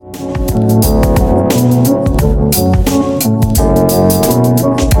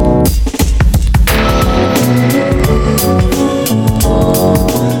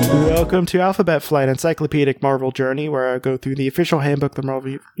Welcome to Alphabet Flight Encyclopedic Marvel Journey, where I go through the official handbook of the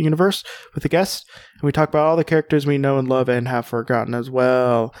Marvel Universe with a guest, and we talk about all the characters we know and love and have forgotten as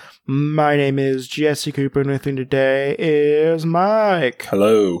well. My name is Jesse Cooper, and with me today is Mike.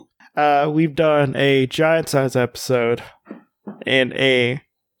 Hello. We've done a giant-sized episode and a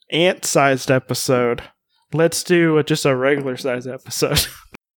ant-sized episode. Let's do just a regular-sized episode.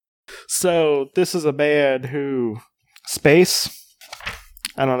 So, this is a man who... Space?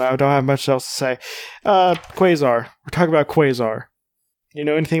 I don't know. I don't have much else to say. Quasar. We're talking about Quasar. You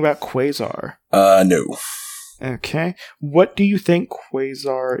know anything about Quasar? No. Okay. What do you think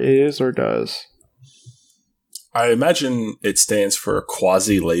Quasar is or does? I imagine it stands for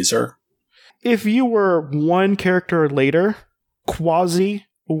quasi-laser. If you were one character later, quasi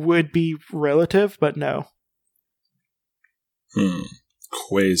would be relative, but no.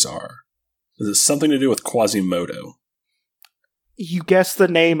 Quasar. Is it something to do with Quasimodo? You guess the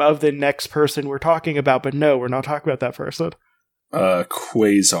name of the next person we're talking about, but no, we're not talking about that person.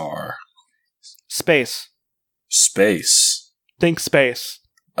 Quasar. Space. Space. Think space.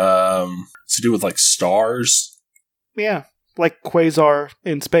 It's to do with, like, stars? Yeah, like Quasar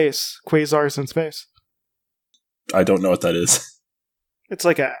in space. Quasars in space. I don't know what that is. It's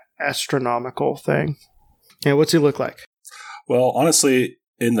like an astronomical thing. Yeah, what's he look like? Well, honestly,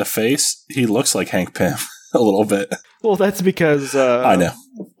 in the face, he looks like Hank Pym a little bit. Well, that's because I know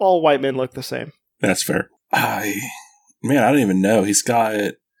all white men look the same. That's fair. I don't even know. He's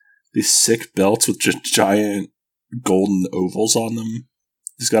got these sick belts with just giant golden ovals on them.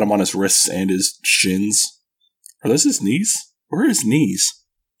 He's got them on his wrists and his shins. Are those his knees? Where are his knees?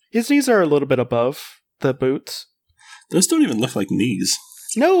 His knees are a little bit above the boots. Those don't even look like knees.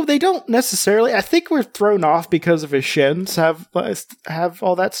 No, they don't necessarily. I think we're thrown off because of his shins have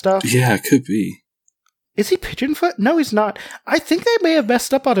all that stuff. Yeah, it could be. Is he pigeon-foot? No, he's not. I think they may have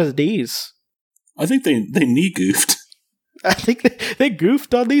messed up on his knees. I think they knee goofed. I think they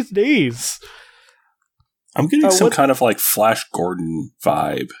goofed on these knees. I'm getting some kind of like Flash Gordon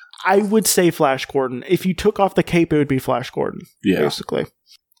vibe. I would say Flash Gordon. If you took off the cape, it would be Flash Gordon. Yeah. Basically.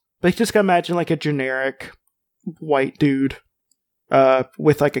 But you just gotta imagine like a generic white dude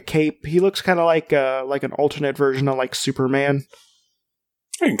with like a cape. He looks kind of like an alternate version of like Superman.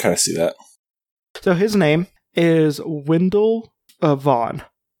 I can kind of see that. So his name is Wendell Vaughn.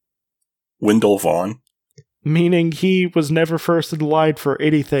 Wendell Vaughn? Meaning he was never first in line for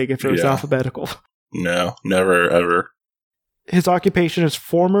anything if it was alphabetical. No, never, ever. His occupation is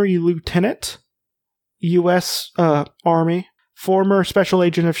former lieutenant, U.S. Army, former special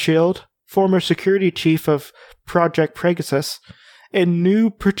agent of S.H.I.E.L.D., former security chief of Project Pegasus, and new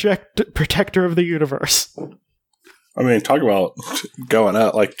protector of the universe. I mean, talk about going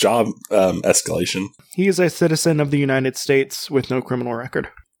out, like job escalation. He is a citizen of the United States with no criminal record.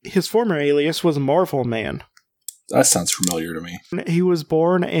 His former alias was Marvel Man. That sounds familiar to me. He was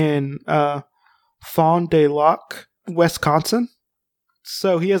born in Fond du Lac, Wisconsin.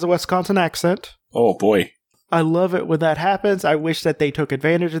 So he has a Wisconsin accent. Oh, boy. I love it when that happens. I wish that they took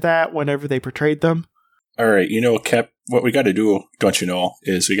advantage of that whenever they portrayed them. All right, what we got to do, don't you know,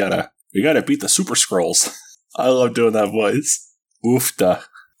 is we gotta beat the Super Skrulls. I love doing that voice. Oofta.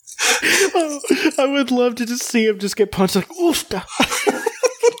 Oh, I would love to just see him just get punched like, oofta.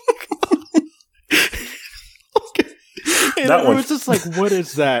 And that everyone's just like, what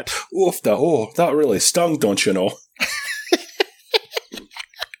is that? Oofta. Oh, that really stung, don't you know?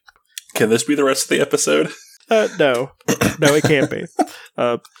 Can this be the rest of the episode? No. No, it can't be.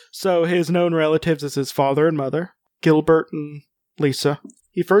 So his known relatives is his father and mother, Gilbert and Lisa.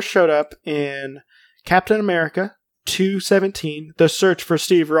 He first showed up in Captain America 217, The Search for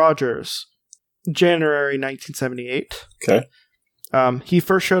Steve Rogers, January 1978. Okay. He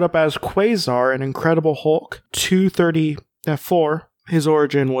first showed up as Quasar in Incredible Hulk 234. His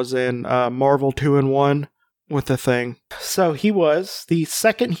origin was in Marvel 2-in-1 with the Thing. So he was the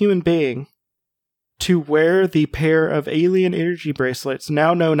second human being to wear the pair of alien energy bracelets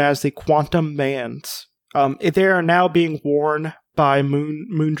now known as the Quantum Bands. They are now being worn by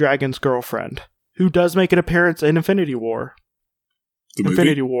Moondragon's girlfriend, who does make an appearance in Infinity War.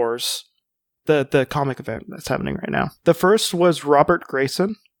 Infinity Wars. The comic event that's happening right now. The first was Robert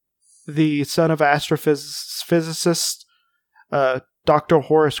Grayson, the son of astrophysicist Dr.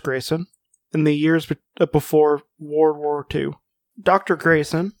 Horace Grayson, in the years before World War II. Dr.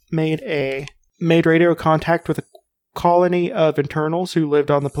 Grayson made radio contact with a colony of internals who lived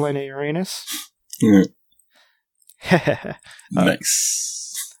on the planet Uranus.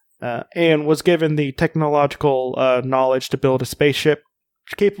 Nice. And was given the technological knowledge to build a spaceship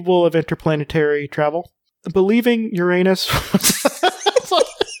capable of interplanetary travel. Believing Uranus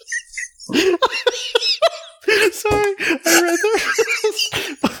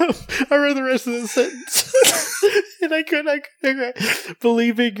I read the rest of the sentence, and I couldn't.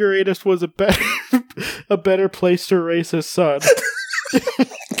 Believing Uranus was a better place to raise his son.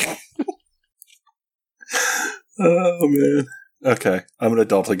 Oh man. Okay, I'm an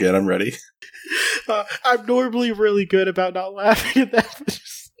adult again. I'm ready. I'm normally really good about not laughing at that. But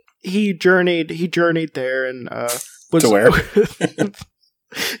he journeyed there and was to where?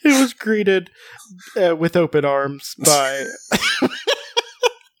 It was greeted with open arms by.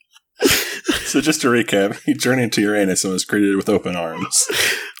 So just to recap, he journeyed to Uranus and was greeted with open arms.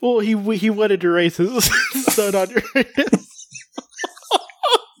 Well, he wanted to raise his son on Uranus.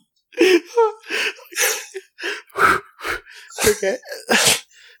 Okay,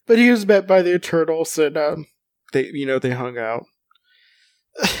 but he was met by the Eternals, and they hung out.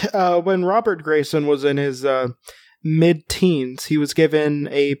 When Robert Grayson was in his mid-teens, he was given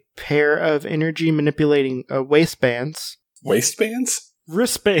a pair of energy manipulating waistbands. Waistbands?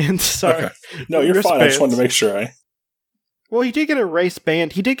 Wristbands, sorry. Okay. No, you're fine. I just wanted to make sure. Well, he did get a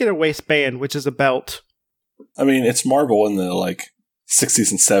waistband. He did get a waistband, which is a belt. I mean, it's Marvel in the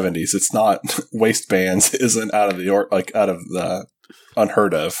 60s and 70s. It's not waistbands. Isn't out of the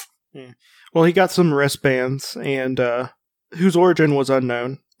unheard of. Yeah. Well, he got some wristbands, and whose origin was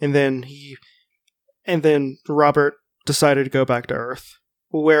unknown. And then Robert decided to go back to Earth,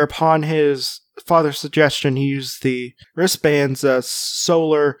 where upon his father's suggestion, he used the wristband's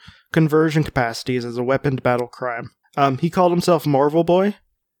solar conversion capacities as a weapon to battle crime. He called himself Marvel Boy,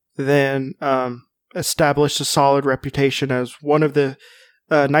 then established a solid reputation as one of the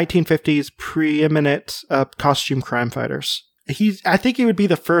 1950s preeminent costume crime fighters. I think he would be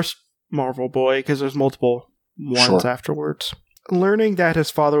the first Marvel Boy, because there's multiple ones afterwards. Learning that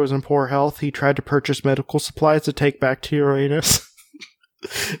his father was in poor health, he tried to purchase medical supplies to take back to Uranus.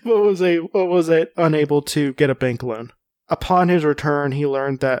 But was unable to get a bank loan. Upon his return, he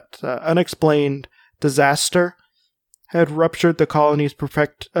learned that unexplained disaster had ruptured the colony's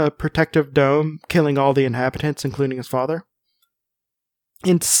protective dome, killing all the inhabitants, including his father.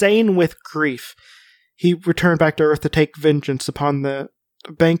 Insane with grief, he returned back to Earth to take vengeance upon the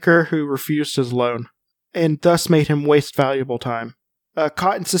banker who refused his loan, and thus made him waste valuable time.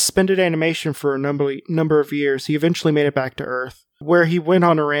 Caught in suspended animation for a number of years, he eventually made it back to Earth, where he went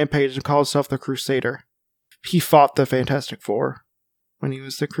on a rampage and called himself the Crusader. He fought the Fantastic Four when he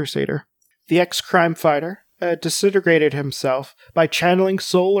was the Crusader. The ex-crime fighter disintegrated himself by channeling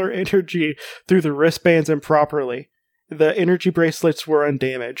solar energy through the wristbands improperly. The energy bracelets were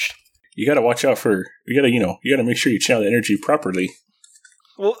undamaged. You gotta watch out you gotta make sure you channel the energy properly.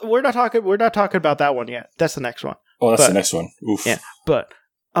 Well, we're not talking about that one yet. That's the next one. Oh, that's the next one. Oof. Yeah, but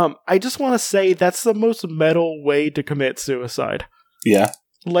I just want to say that's the most metal way to commit suicide. Yeah.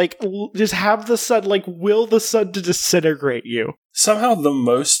 Just have the sun, will the sun to disintegrate you. Somehow the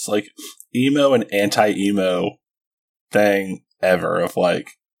most, emo and anti-emo thing ever of,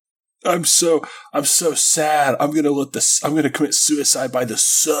 I'm so sad. I'm gonna commit suicide by the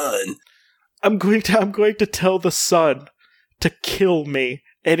sun. I'm going to tell the sun to kill me,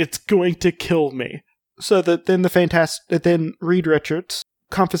 and it's going to kill me. So that then Reed Richards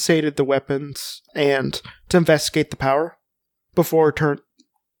confiscated the weapons and to investigate the power before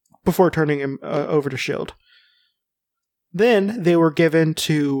turning him over to S.H.I.E.L.D. Then they were given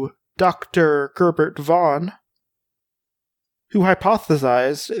to Dr. Gerbert Vaughn, who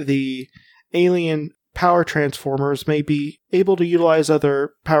hypothesized the alien power transformers may be able to utilize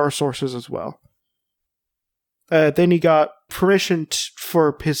other power sources as well. Then he got permission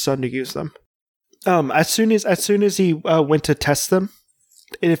for his son to use them. As soon as he went to test them,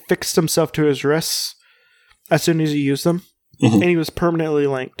 it fixed himself to his wrists as soon as he used them, and he was permanently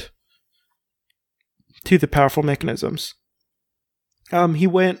linked to the powerful mechanisms. He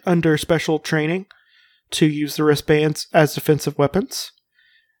went under special training to use the wristbands as defensive weapons,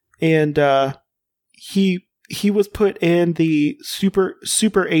 and he was put in the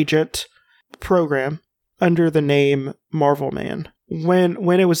super agent program under the name Marvel Man. When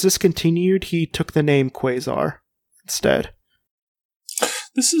it was discontinued, he took the name Quasar instead.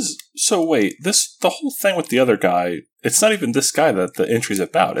 The whole thing with the other guy, it's not even this guy that the entry's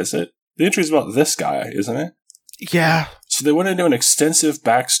about, is it? The entry's about this guy, isn't it? Yeah. So they went into an extensive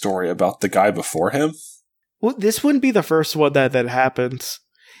backstory about the guy before him? Well, this wouldn't be the first one that happens.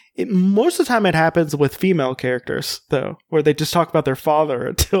 Most of the time it happens with female characters, though, where they just talk about their father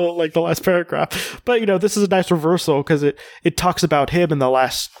until, the last paragraph. But, this is a nice reversal, because it talks about him in the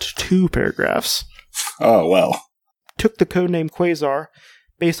last 2 paragraphs. Oh, well. Took the codename Quasar,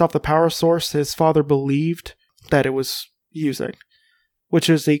 based off the power source his father believed that it was using, which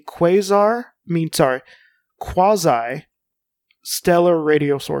is a quasi stellar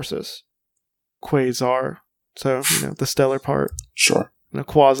radio sources. Quasar. So, the stellar part. Sure. And a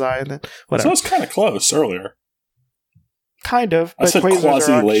quasi, and then whatever. So I was kind of close earlier. Kind of. I said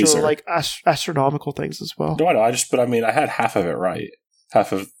quasi-laser. Like astronomical things as well. No, I know. I had half of it right.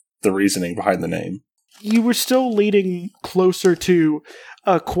 Half of the reasoning behind the name. You were still leading closer to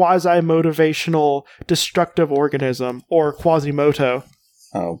a quasi-motivational destructive organism, or Quasimodo.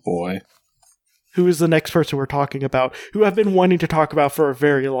 Oh, boy. Who is the next person we're talking about, who I've been wanting to talk about for a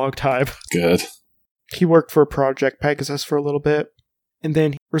very long time. Good. He worked for Project Pegasus for a little bit, and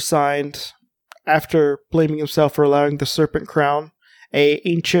then he resigned after blaming himself for allowing the Serpent Crown, a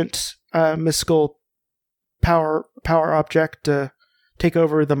ancient mystical power object, to take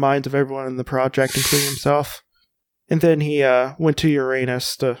over the minds of everyone in the project, including himself. And then he went to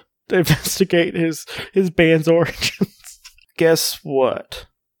Uranus to investigate his band's origins. Guess what?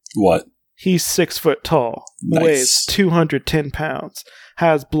 What? He's 6 foot tall, Nice. weighs 210 pounds,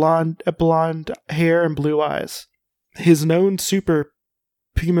 has blonde hair and blue eyes. His known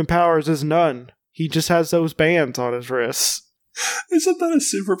superhuman powers is none. He just has those bands on his wrists. Isn't that a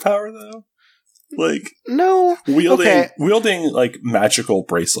superpower, though? Like, No. wielding like magical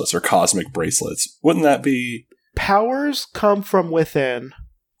bracelets or cosmic bracelets. Wouldn't that be? Powers come from within.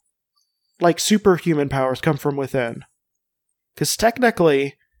 Like superhuman powers come from within. Because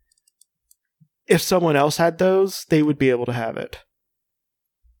technically, if someone else had those, they would be able to have it.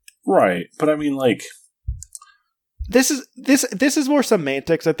 Right, but I mean, like, This is more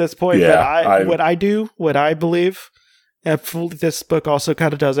semantics at this point. Yeah, but what I believe, and this book also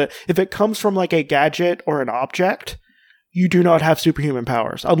kind of does it. If it comes from like a gadget or an object, you do not have superhuman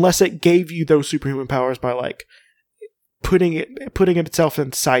powers unless it gave you those superhuman powers by like putting it itself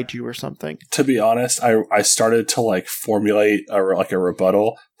inside you or something. To be honest, I started to like formulate a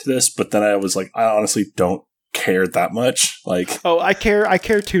rebuttal to this, but then I was like, I honestly don't care that much. Like, oh, I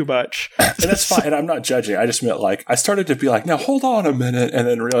care too much. And that's fine, and I'm not judging. I just meant like I started to be like, now hold on a minute, and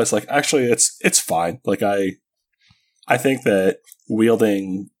then realized like actually it's fine. Like I think that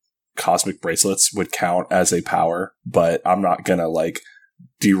wielding cosmic bracelets would count as a power, but I'm not gonna like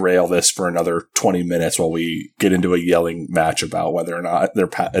derail this for another 20 minutes while we get into a yelling match about whether or not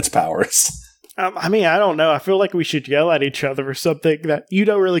it's powers. I mean, I don't know. I feel like we should yell at each other for something that you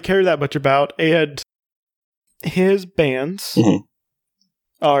don't really care that much about. And his bands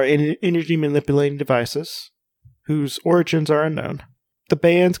are energy manipulating devices whose origins are unknown. The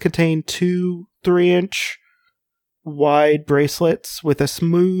bands contain 2 3-inch wide bracelets with a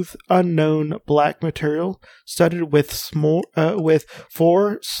smooth, unknown black material studded with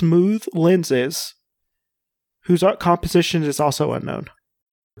 4 smooth lenses whose composition is also unknown.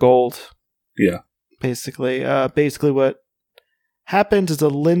 Gold. Yeah. Basically what happens is the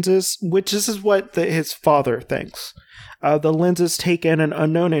lenses, which this is what his father thinks. The lenses take in an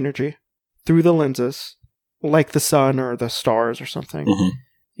unknown energy through the lenses, like the sun or the stars or something. Mm-hmm.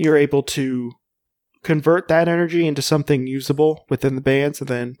 You're able to convert that energy into something usable within the bands and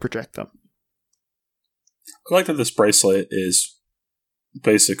then project them. I like that this bracelet is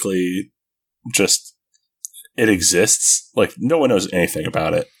basically just, it exists. Like, no one knows anything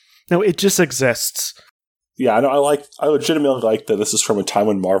about it. No, it just exists. Yeah, I legitimately like that this is from a time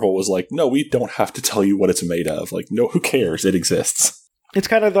when Marvel was like, no, we don't have to tell you what it's made of. Like, no, who cares? It exists. It's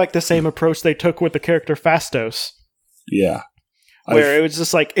kind of like the same approach they took with the character Phastos. Yeah. Where it was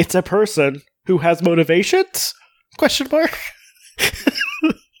just like, it's a person who has motivations? Question mark.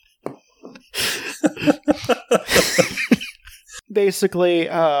 Basically,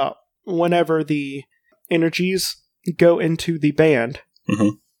 whenever the energies go into the band,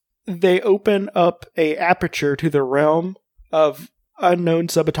 they open up a aperture to the realm of unknown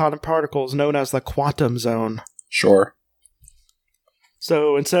subatomic particles known as the quantum zone. Sure.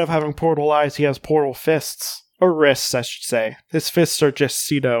 So instead of having portal eyes, he has portal fists. Or wrists, I should say. His fists are just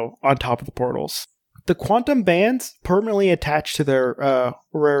pseudo on top of the portals. The quantum bands permanently attach to their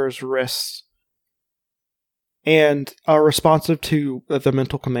wearer's wrists and are responsive to the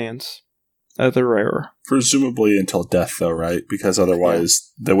mental commands of the wearer. Presumably until death, though, right? Because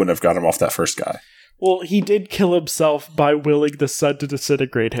otherwise they wouldn't have got him off that first guy. Well, he did kill himself by willing the sun to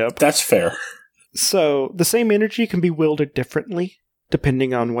disintegrate him. That's fair. So the same energy can be wielded differently,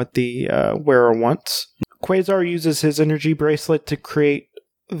 depending on what the wearer wants. Quasar uses his energy bracelet to create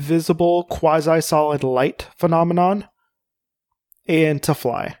visible quasi-solid light phenomenon and to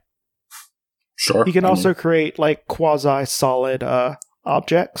fly. Sure. He can also create like quasi-solid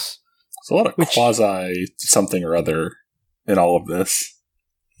objects. There's a lot of quasi-something or other in all of this.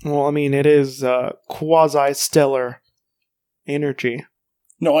 Well, I mean, it is quasi-stellar energy.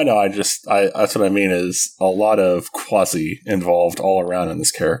 No, I know. That's what I mean is a lot of quasi involved all around in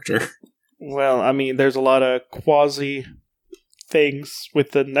this character. Well, I mean, there's a lot of quasi things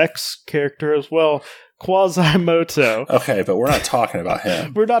with the next character as well. Quasimodo. Okay, but we're not talking about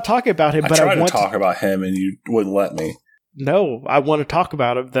him. We're not talking about him, but I tried to talk about him and you wouldn't let me. No, I want to talk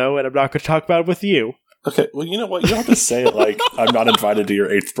about him, though, and I'm not going to talk about him with you. Okay, well, you know what? You don't have to say it like I'm not invited to your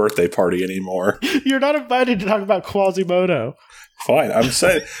 8th birthday party anymore. You're not invited to talk about Quasimodo. Fine, I'm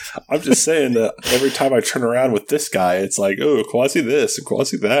just saying that every time I turn around with this guy, it's like, oh, Quasi this, and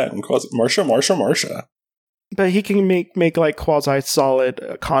Quasi that, and Quasi Marsha. But he can make like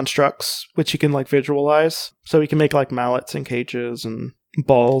quasi-solid constructs, which he can like visualize. So he can make like mallets and cages and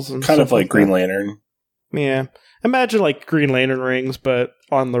balls and kind of like Green that. Lantern. Yeah, imagine like Green Lantern rings, but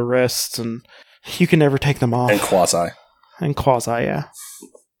on the wrists, and you can never take them off. And quasi, yeah.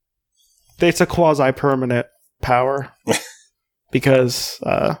 It's a quasi-permanent power because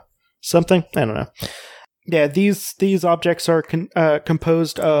something I don't know. Yeah, these objects are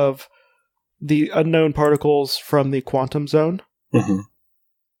composed of the unknown particles from the quantum zone.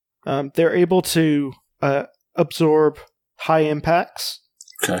 Mm-hmm. They're able to absorb high impacts.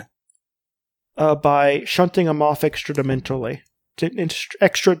 Okay. By shunting them off extra-dimensionally.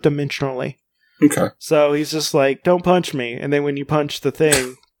 Okay. So he's just like, don't punch me. And then when you punch the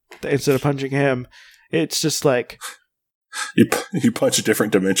thing, instead of punching him, it's just like... You punch a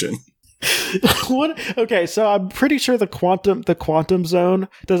different dimension. What? Okay, so I'm pretty sure the quantum zone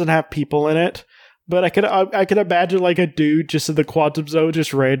doesn't have people in it, but I could imagine like a dude just in the quantum zone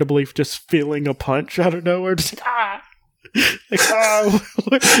just randomly just feeling a punch out of nowhere, just like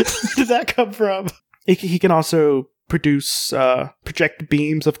where did that come from? He can also project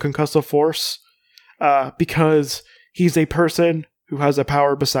beams of concussive force because he's a person who has a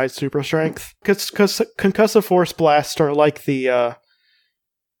power besides super strength. Because concussive force blasts are like the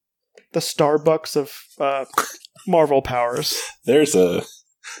Starbucks of Marvel powers. There's an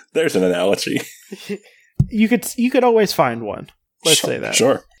analogy. You could always find one. Let's say that.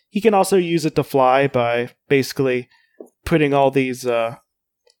 Sure. He can also use it to fly by basically putting all these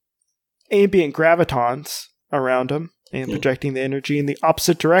ambient gravitons around him and projecting the energy in the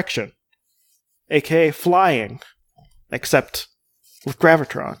opposite direction, aka flying, except with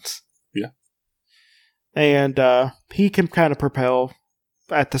gravitrons. Yeah. And he can kind of propel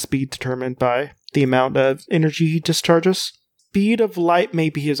at the speed determined by the amount of energy he discharges. Speed of light may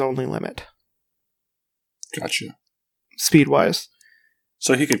be his only limit. Gotcha. Speed-wise.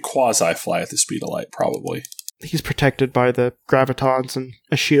 So he could quasi-fly at the speed of light, probably. He's protected by the gravitons and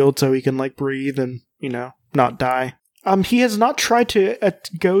a shield so he can, like, breathe and, not die. He has not tried to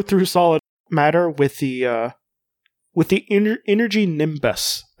go through solid matter with the energy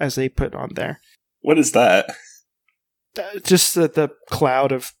nimbus, as they put on there. What is that? Just the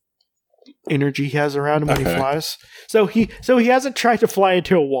cloud of energy he has around him when he flies. So he hasn't tried to fly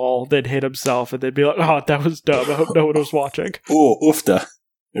into a wall, then hit himself, and then be like, "Oh, that was dumb. I hope no one was watching." Oh, oofta!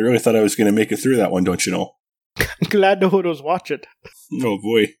 I really thought I was going to make it through that one, don't you know? I'm glad no one was watching. Oh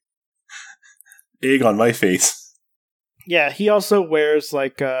boy, egg on my face. Yeah, he also wears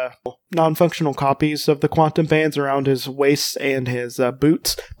like non-functional copies of the quantum bands around his waist and his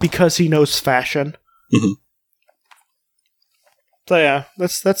boots because he knows fashion. Mm-hmm. So yeah,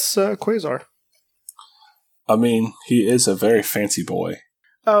 that's Quasar. I mean, he is a very fancy boy.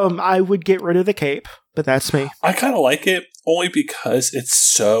 I would get rid of the cape, but that's me. I kind of like it only because it's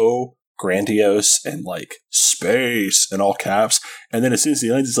so grandiose and like space and all caps, and then as soon as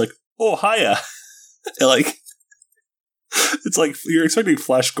he lands, it's like, oh, hiya, like. It's like you're expecting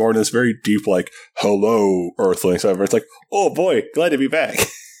Flash Gordon, this very deep, like, hello, Earthlings. However, it's like, oh boy, glad to be back.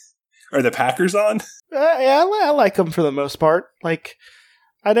 Are the Packers on? Yeah, I like him for the most part. Like,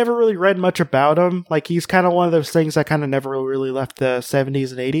 I never really read much about him. Like, he's kind of one of those things that kind of never really left the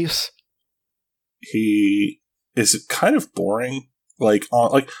 70s and 80s. He is kind of boring.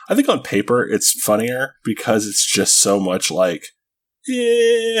 I think on paper it's funnier because it's just so much like,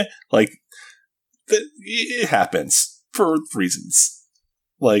 yeah, like, it happens. For reasons,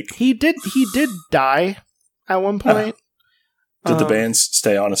 like he did die at one point. Did the bands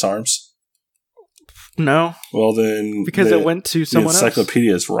stay on his arms? No. Well, then because it went to someone else. The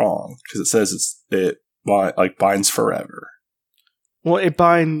encyclopedia is wrong because it says it binds forever. Well, it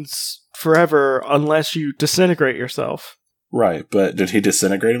binds forever unless you disintegrate yourself. Right, but did he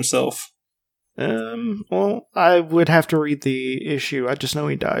disintegrate himself? Well, I would have to read the issue. I just know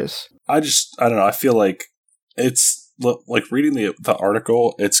he dies. I don't know. I feel like it's. Like reading the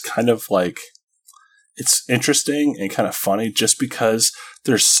article, it's kind of like it's interesting and kind of funny just because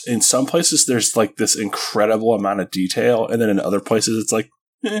there's in some places there's like this incredible amount of detail, and then in other places it's like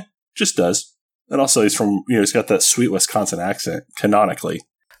just does. And also he's from, he's got that sweet Wisconsin accent, canonically.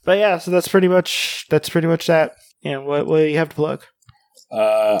 But yeah, so that's pretty much that. Yeah, what do you have to plug?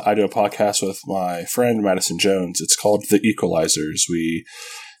 I do a podcast with my friend Madison Jones. It's called The Equalizers. We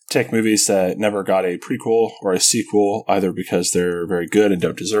take movies that never got a prequel or a sequel, either because they're very good and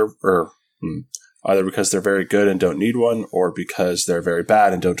don't deserve, either because they're very good and don't need one, or because they're very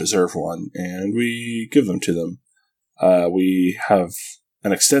bad and don't deserve one, and we give them to them. We have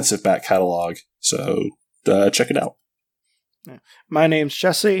an extensive back catalog, so check it out. My name's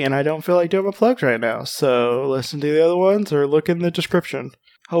Jesse, and I don't feel like doing my plugs right now, so listen to the other ones or look in the description.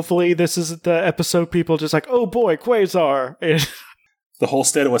 Hopefully this isn't the episode people just like, oh boy, Quasar! The whole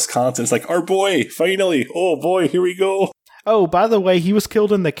state of Wisconsin is like, our boy, finally! Oh boy, here we go! Oh, by the way, he was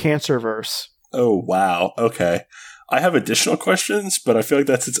killed in the Cancerverse. Oh, wow. Okay. I have additional questions, but I feel like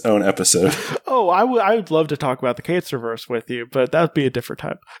that's its own episode. Oh, I would love to talk about the Cancerverse with you, but that would be a different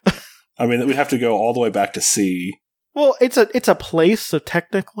time. I mean, we'd have to go all the way back to C. Well, it's a place, so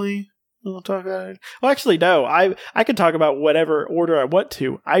technically we'll talk about it. Well, actually, no. I can talk about whatever order I want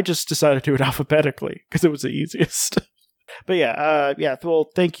to. I just decided to do it alphabetically because it was the easiest. But yeah.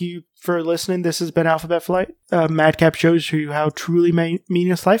 Well, thank you for listening. This has been Alphabet Flight. Madcap shows you how truly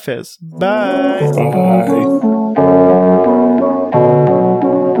meaningless life is. Bye. Bye.